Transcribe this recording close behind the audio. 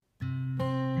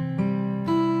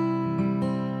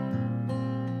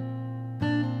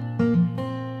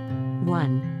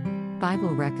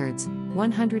Bible records,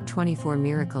 124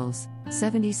 miracles.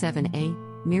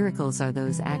 77a. Miracles are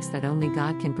those acts that only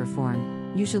God can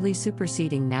perform, usually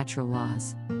superseding natural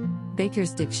laws.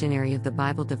 Baker's Dictionary of the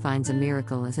Bible defines a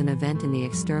miracle as an event in the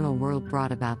external world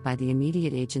brought about by the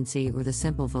immediate agency or the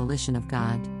simple volition of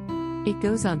God. It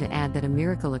goes on to add that a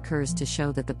miracle occurs to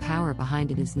show that the power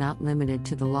behind it is not limited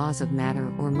to the laws of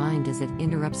matter or mind as it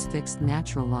interrupts fixed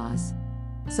natural laws.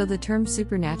 So the term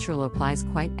supernatural applies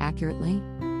quite accurately?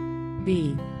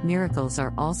 B. Miracles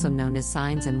are also known as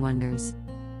signs and wonders.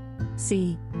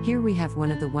 C. Here we have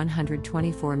one of the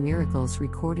 124 miracles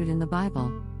recorded in the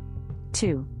Bible.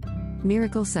 2.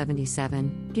 Miracle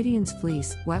 77, Gideon's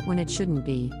fleece, wet when it shouldn't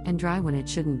be, and dry when it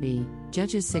shouldn't be,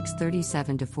 Judges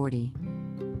 6:37-40.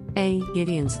 A.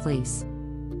 Gideon's fleece.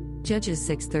 Judges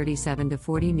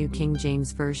 6:37-40 New King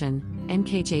James Version,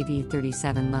 NKJV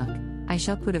 37 Look, I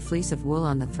shall put a fleece of wool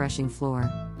on the threshing floor,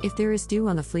 if there is dew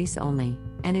on the fleece only,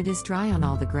 and it is dry on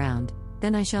all the ground,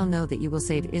 then I shall know that you will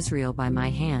save Israel by my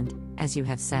hand, as you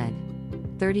have said.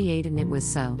 38 And it was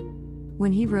so.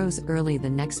 When he rose early the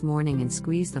next morning and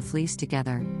squeezed the fleece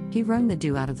together, he wrung the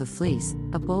dew out of the fleece,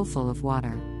 a bowl full of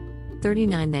water.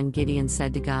 39 Then Gideon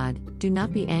said to God, Do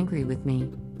not be angry with me,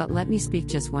 but let me speak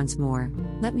just once more,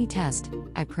 let me test,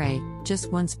 I pray,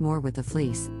 just once more with the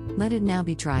fleece, let it now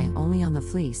be dry only on the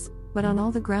fleece, but on all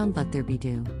the ground let there be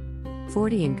dew.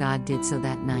 40 And God did so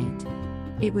that night.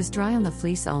 It was dry on the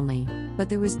fleece only, but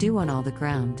there was dew on all the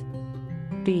ground.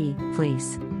 B.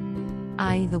 Fleece.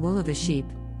 I. The wool of a sheep,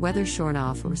 whether shorn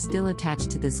off or still attached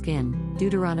to the skin,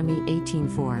 Deuteronomy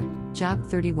 18:4, Job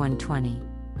 31:20.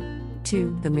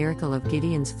 2. The miracle of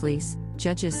Gideon's fleece,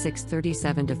 Judges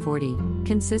 6:37-40,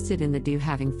 consisted in the dew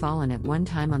having fallen at one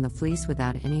time on the fleece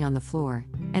without any on the floor,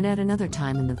 and at another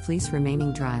time in the fleece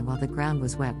remaining dry while the ground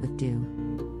was wet with dew.